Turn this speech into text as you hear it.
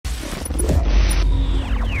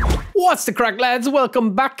What's the crack, lads?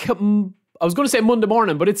 Welcome back. I was going to say Monday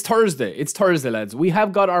morning, but it's Thursday. It's Thursday, lads. We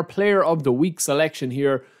have got our player of the week selection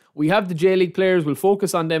here. We have the J-League players. We'll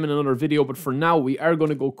focus on them in another video, but for now, we are going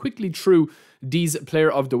to go quickly through these player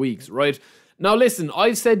of the weeks, right? Now, listen,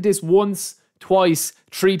 I've said this once, twice,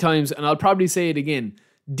 3 times, and I'll probably say it again.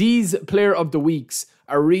 These player of the weeks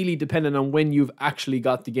are really dependent on when you've actually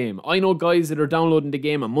got the game. I know guys that are downloading the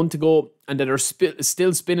game a month ago and that are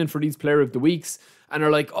still spinning for these player of the weeks and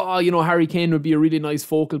are like, oh, you know, Harry Kane would be a really nice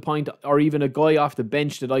focal point, or even a guy off the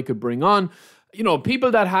bench that I could bring on. You know,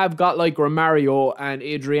 people that have got like Romario and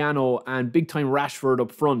Adriano and big time Rashford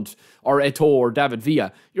up front, or Eto'o or David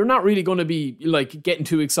Villa, you're not really going to be like getting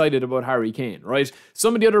too excited about Harry Kane, right?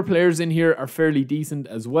 Some of the other players in here are fairly decent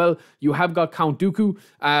as well. You have got Count Dooku,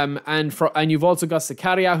 and you've also got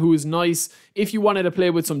Zakaria, who is nice. If you wanted to play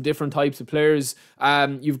with some different types of players,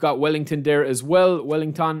 you've got Wellington there as well.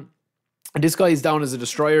 Wellington. And this guy is down as a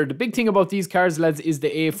destroyer. The big thing about these cards, lads, is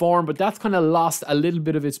the A form, but that's kind of lost a little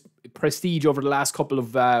bit of its prestige over the last couple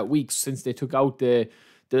of weeks since they took out the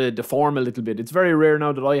form a little bit. It's very rare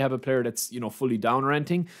now that I have a player that's, you know, fully down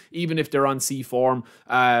ranting, even if they're on C form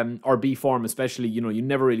or B form especially. You know, you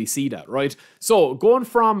never really see that, right? So going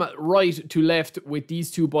from right to left with these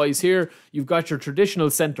two boys here, you've got your traditional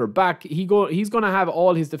centre back. He's going to have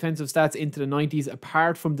all his defensive stats into the 90s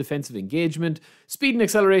apart from defensive engagement. Speed and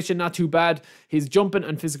acceleration, not too bad. His jumping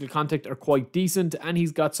and physical contact are quite decent, and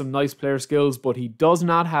he's got some nice player skills, but he does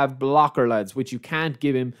not have blocker, lads, which you can't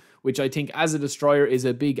give him, which I think as a destroyer is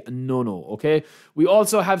a big no-no, okay? We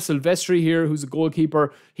also have Silvestri here, who's a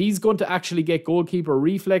goalkeeper. He's going to actually get goalkeeper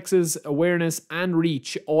reflexes, awareness, and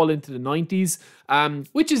reach all into the 90s,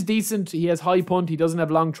 which is decent. He has high punt. He doesn't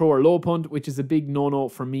have long throw or low punt, which is a big no-no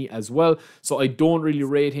for me as well. So I don't really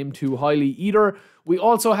rate him too highly either. We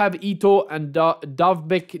also have Ito and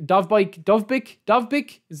Dovbik,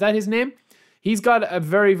 is that his name? He's got a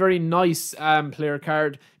very, very nice player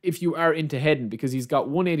card if you are into heading, because he's got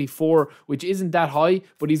 184, which isn't that high,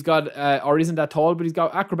 but he's got, or isn't that tall, but he's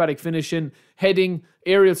got acrobatic finishing, heading,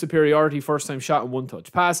 aerial superiority, first time shot, and one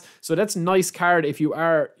touch pass. So that's a nice card if you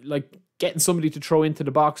are like getting somebody to throw into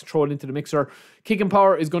the box, throw it into the mixer. Kicking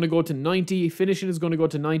power is going to go to 90. Finishing is going to go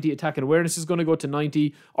to 90. Attack and awareness is going to go to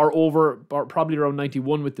 90 or over, or probably around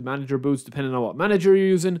 91 with the manager boost, depending on what manager you're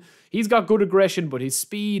using. He's got good aggression, but his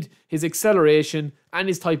speed, his acceleration, and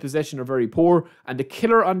his tight possession are very poor. And the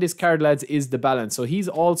killer on this card, lads, is the balance. So he's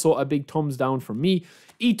also a big thumbs down for me.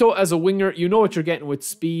 Ito as a winger, you know what you're getting with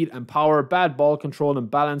speed and power, bad ball control and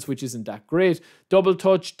balance, which isn't that great. Double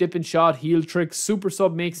touch, dip and shot, heel trick, super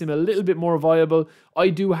sub makes him a little bit more viable. I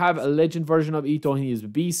do have a legend version of Ito and he is a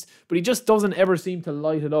beast, but he just doesn't ever seem to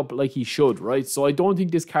light it up like he should, right? So I don't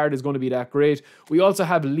think this card is going to be that great. We also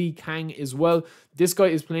have Lee Kang as well. This guy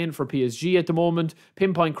is playing for PSG at the moment.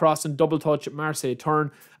 Pinpoint crossing, double touch, Marseille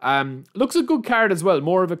turn. Looks a good card as well.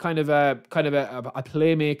 More of a kind of a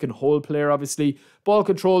playmaking whole player, obviously. Ball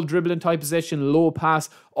control, dribbling, tight possession, low pass,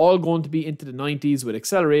 all going to be into the 90s with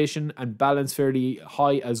acceleration and balance fairly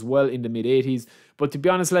high as well in the mid-80s. But to be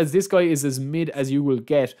honest, lads, this guy is as mid as you will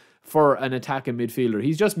get for an attacking midfielder.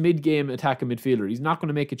 He's just mid-game attacking midfielder. He's not going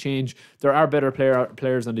to make a change. There are better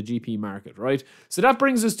players on the GP market, right? So that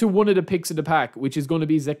brings us to one of the picks of the pack, which is going to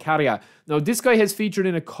be Zakaria. Now, this guy has featured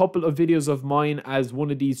in a couple of videos of mine as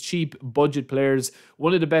one of these cheap budget players,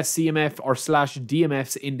 one of the best CMF or slash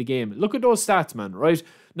DMFs in the game. Look at those stats, man, right?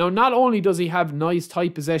 Now, not only does he have nice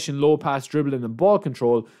tight possession, low pass, dribbling, and ball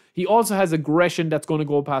control, he also has aggression that's going to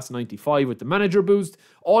go past 95 with the manager boost.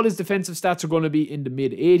 All his defensive stats are going to be in the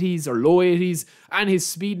mid-80s or low 80s, and his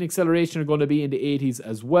speed and acceleration are going to be in the 80s,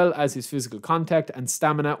 as well as his physical contact and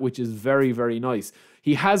stamina, which is very, very nice.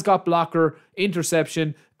 He has got blocker,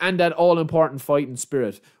 interception, and that all-important fighting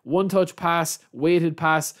spirit. One-touch pass, weighted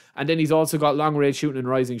pass, and then he's also got long-range shooting and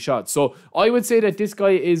rising shots. So I would say that this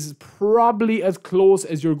guy is probably as close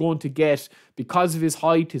as you're going to get because of his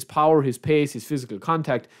height, his power, his pace, his physical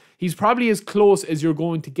contact. He's probably as close as you're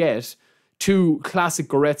going to get to classic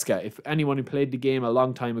Goretzka, if anyone who played the game a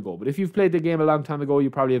long time ago. But if you've played the game a long time ago, you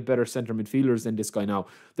probably have better centre midfielders than this guy now.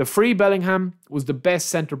 The free Bellingham was the best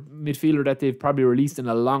centre midfielder that they've probably released in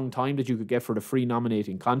a long time that you could get for the free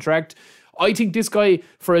nominating contract. I think this guy,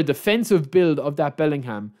 for a defensive build of that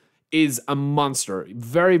Bellingham, is a monster.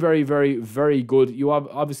 Very, very, very, very good. You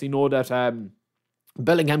obviously know that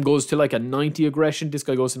Bellingham goes to like a 90 aggression. This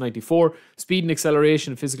guy goes to 94. Speed and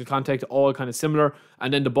acceleration, physical contact, all kind of similar.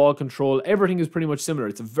 And then the ball control, everything is pretty much similar.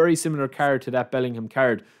 It's a very similar card to that Bellingham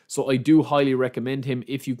card. So I do highly recommend him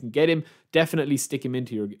if you can get him. Definitely stick him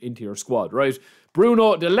into your squad, right?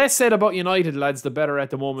 Bruno, the less said about United, lads, the better at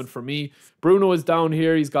the moment for me. Bruno is down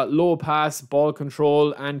here. He's got low pass, ball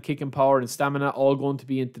control, and kicking power and stamina, all going to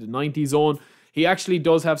be into the 90 zone. He actually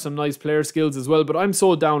does have some nice player skills as well, but I'm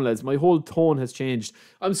so down, lads. My whole tone has changed.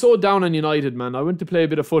 I'm so down on United, man. I went to play a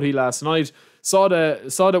bit of footy last night. Saw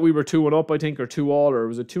that we were 2-1 up, I think, or 2-2, or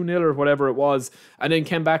was it 2-0 or whatever it was, and then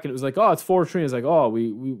came back and it was like, oh, it's 4-3. I was like, oh,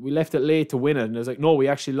 we left it late to win it, and I was like, no, we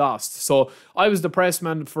actually lost. So I was depressed,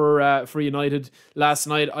 man, for United last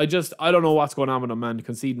night. I don't know what's going on with them, man,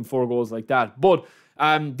 conceding 4 goals like that. But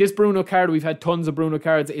this Bruno card, we've had tons of Bruno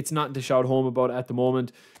cards. It's nothing to shout home about at the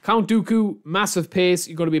moment. Count Dooku, massive pace.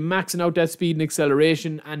 You're going to be maxing out that speed and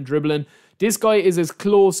acceleration and dribbling. This guy is as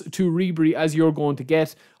close to Ribery as you're going to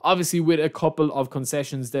get. Obviously, with a couple of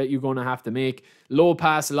concessions that you're going to have to make. Low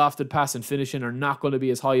pass, lofted pass, and finishing are not going to be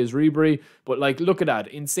as high as Ribery. But, like, look at that.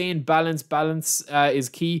 Insane balance. Balance is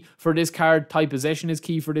key for this card. Tight possession is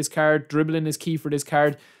key for this card. Dribbling is key for this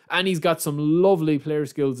card. And he's got some lovely player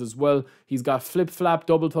skills as well. He's got flip-flap,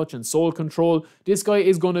 double touch, and soul control. This guy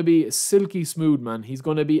is going to be silky smooth, man. He's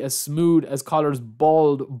going to be as smooth as Collar's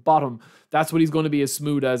bald bottom. That's what he's going to be as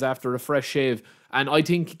smooth as after a fresh shave. And I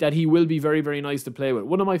think that he will be very, very nice to play with.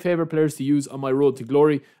 One of my favourite players to use on my road to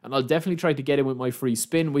glory. And I'll definitely try to get him with my free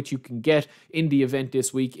spin, which you can get in the event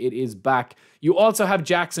this week. It is back. You also have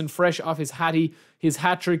Jackson fresh off his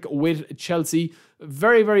hat-trick with Chelsea.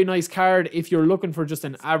 Very, very nice card if you're looking for just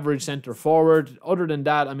an average centre forward. Other than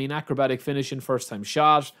that, I mean, acrobatic finishing, first time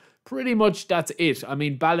shot. Pretty much that's it. I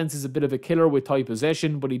mean, balance is a bit of a killer with tight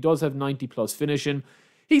possession, but he does have 90 plus finishing.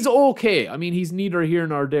 He's okay. I mean, he's neither here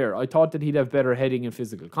nor there. I thought that he'd have better heading and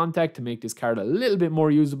physical contact to make this card a little bit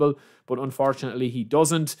more usable, but unfortunately he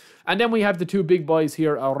doesn't. And then we have the two big boys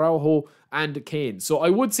here, Araujo and KANE. So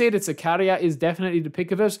I would say that Zakaria is definitely the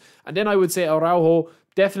pick of it. And then I would say Araujo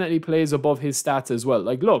definitely plays above his stats as well.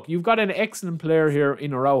 Like, look, you've got an excellent player here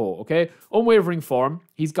in Araujo, okay? Unwavering form.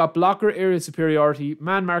 He's got blocker, area superiority,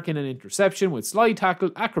 man marking and interception with slide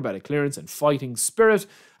tackle, acrobatic clearance, and fighting spirit.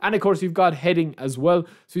 And of course, you've got heading as well.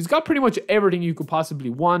 So he's got pretty much everything you could possibly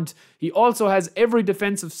want. He also has every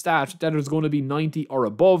defensive stat that is going to be 90 or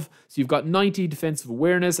above. So you've got 90 defensive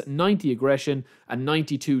awareness, 90 aggression, and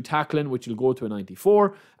 92 tackling, which will go to a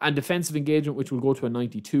 94, and defensive engagement, which will go to a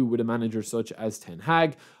 92 with a manager such as Ten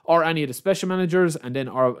Hag or any of the special managers, and then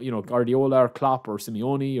Guardiola or Klopp or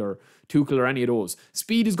Simeone or Tuchel or any of those.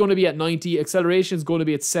 Speed is going to be at 90, acceleration is going to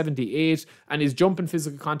be at 78, and his jump and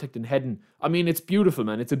physical contact and heading. I mean, it's beautiful,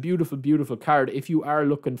 man. It's a beautiful, beautiful card. If you are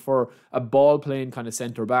looking for a ball-playing kind of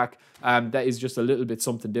centre-back, that is just a little bit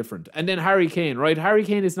something different. And then Harry Kane, right? Harry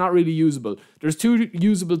Kane is not really usable. There's two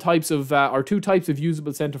types of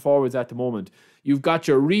usable centre-forwards at the moment. You've got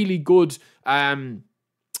your really good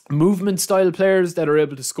movement style players that are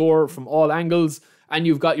able to score from all angles, and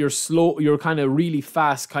you've got your kind of really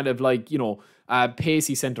fast, kind of like,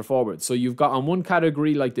 pacey centre forward. So you've got on one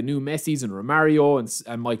category like the new Messis and Romario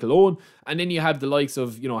and Michael Owen, and then you have the likes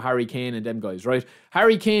of Harry Kane and them guys, right?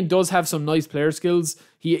 Harry Kane does have some nice player skills.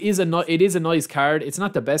 It is a nice card. It's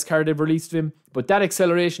not the best card they've released of him, but that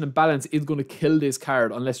acceleration and balance is going to kill this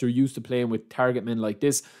card unless you're used to playing with target men like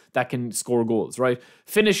this that can score goals, right?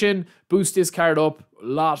 Finishing, boost this card up a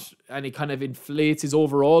lot, and it kind of inflates his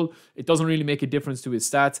overall. It doesn't really make a difference to his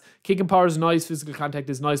stats. Kicking power is nice, physical contact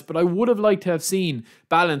is nice, but I would have liked to have seen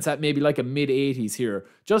balance at maybe like a mid-80s here,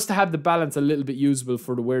 just to have the balance a little bit usable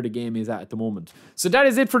for where the game is at the moment. So that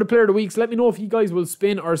is it for the player of the week. So let me know if you guys will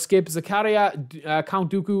spin or skip. Zakaria,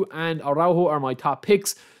 Count Dooku, and Araujo are my top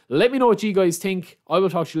picks. Let me know what you guys think. I will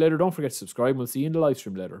talk to you later. Don't forget to subscribe. We'll see you in the live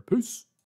stream later. Peace.